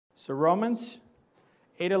So Romans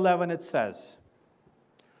 8:11 it says,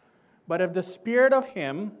 "But if the spirit of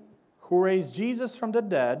him who raised Jesus from the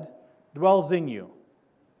dead dwells in you."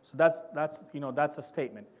 So that's a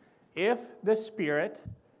statement. If the spirit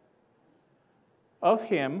of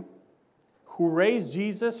him who raised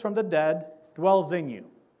Jesus from the dead dwells in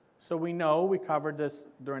you. So we know, we covered this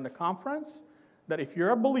during the conference, that if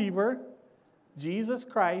you're a believer, Jesus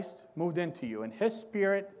Christ moved into you, and his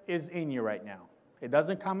spirit is in you right now. It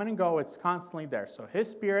doesn't come and go, it's constantly there. So his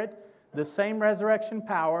spirit, the same resurrection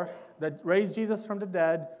power that raised Jesus from the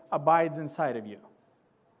dead, abides inside of you.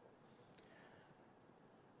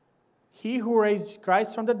 He who raised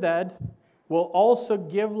Christ from the dead will also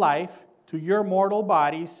give life to your mortal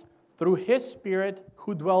bodies through his spirit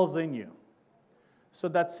who dwells in you. So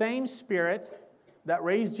that same spirit that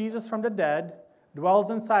raised Jesus from the dead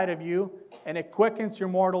dwells inside of you, and it quickens your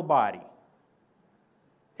mortal body.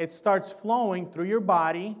 It starts flowing through your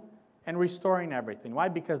body and restoring everything. Why?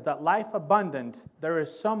 Because that life abundant, there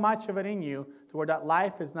is so much of it in you to where that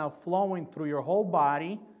life is now flowing through your whole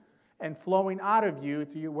body and flowing out of you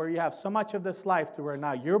to you, where you have so much of this life to where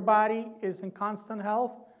now your body is in constant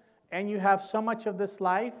health, and you have so much of this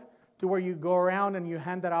life to where you go around and you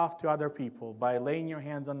hand it off to other people by laying your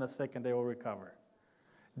hands on the sick and they will recover.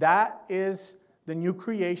 That is the new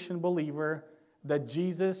creation believer that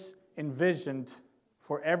Jesus envisioned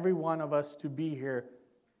for every one of us to be here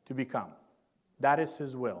to become. That is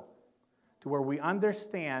his will. To where we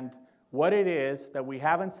understand what it is that we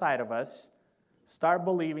have inside of us, start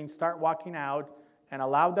believing, start walking out, and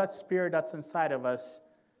allow that spirit that's inside of us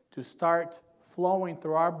to start flowing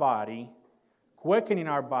through our body, quickening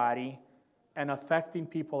our body, and affecting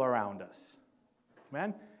people around us.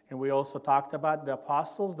 Amen? And we also talked about the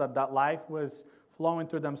apostles, that life was flowing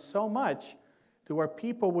through them so much to where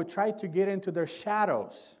people would try to get into their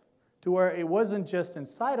shadows, to where it wasn't just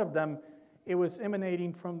inside of them, it was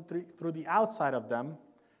emanating from through the outside of them,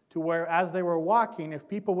 to where as they were walking, if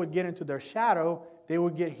people would get into their shadow, they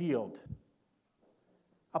would get healed.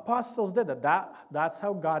 Apostles did that. That's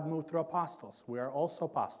how God moved through apostles. We are also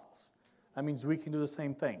apostles. That means we can do the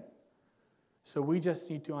same thing. So we just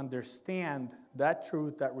need to understand that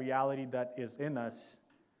truth, that reality that is in us,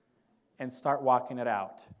 and start walking it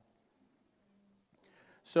out.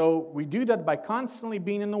 So we do that by constantly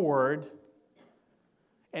being in the Word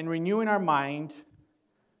and renewing our mind,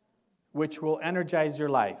 which will energize your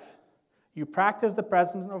life. You practice the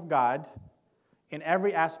presence of God in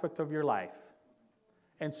every aspect of your life.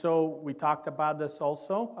 And so we talked about this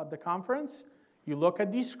also at the conference. You look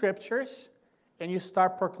at these scriptures and you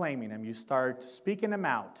start proclaiming them. You start speaking them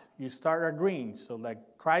out. You start agreeing. So like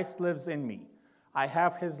Christ lives in me. I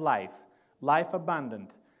have his life, life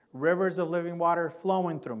abundant, rivers of living water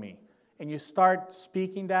flowing through me. And you start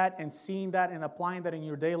speaking that and seeing that and applying that in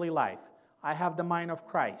your daily life. I have the mind of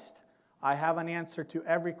Christ. I have an answer to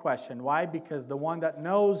every question. Why? Because the one that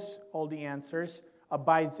knows all the answers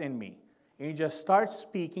abides in me. And you just start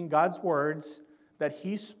speaking God's words that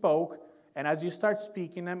he spoke, and as you start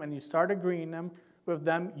speaking them and you start agreeing with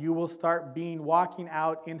them, you will start walking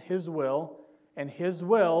out in his will, and his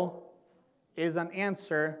will is an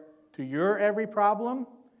answer to your every problem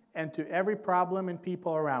and to every problem and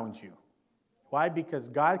people around you. Why? Because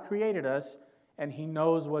God created us, and he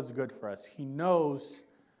knows what's good for us. He knows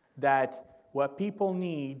that what people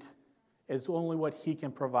need is only what he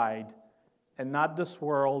can provide, and not this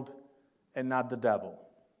world and not the devil.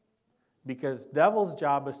 Because devil's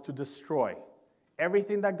job is to destroy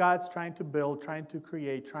everything that God's trying to build, trying to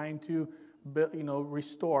create, trying to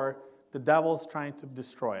restore. The devil's trying to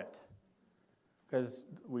destroy it. Because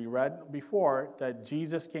we read before that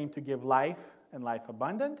Jesus came to give life and life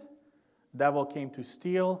abundant. Devil came to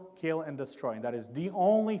steal, kill, and destroy. And that is the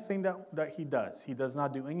only thing that he does. He does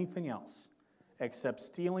not do anything else except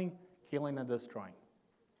stealing, killing, and destroying.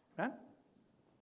 Amen?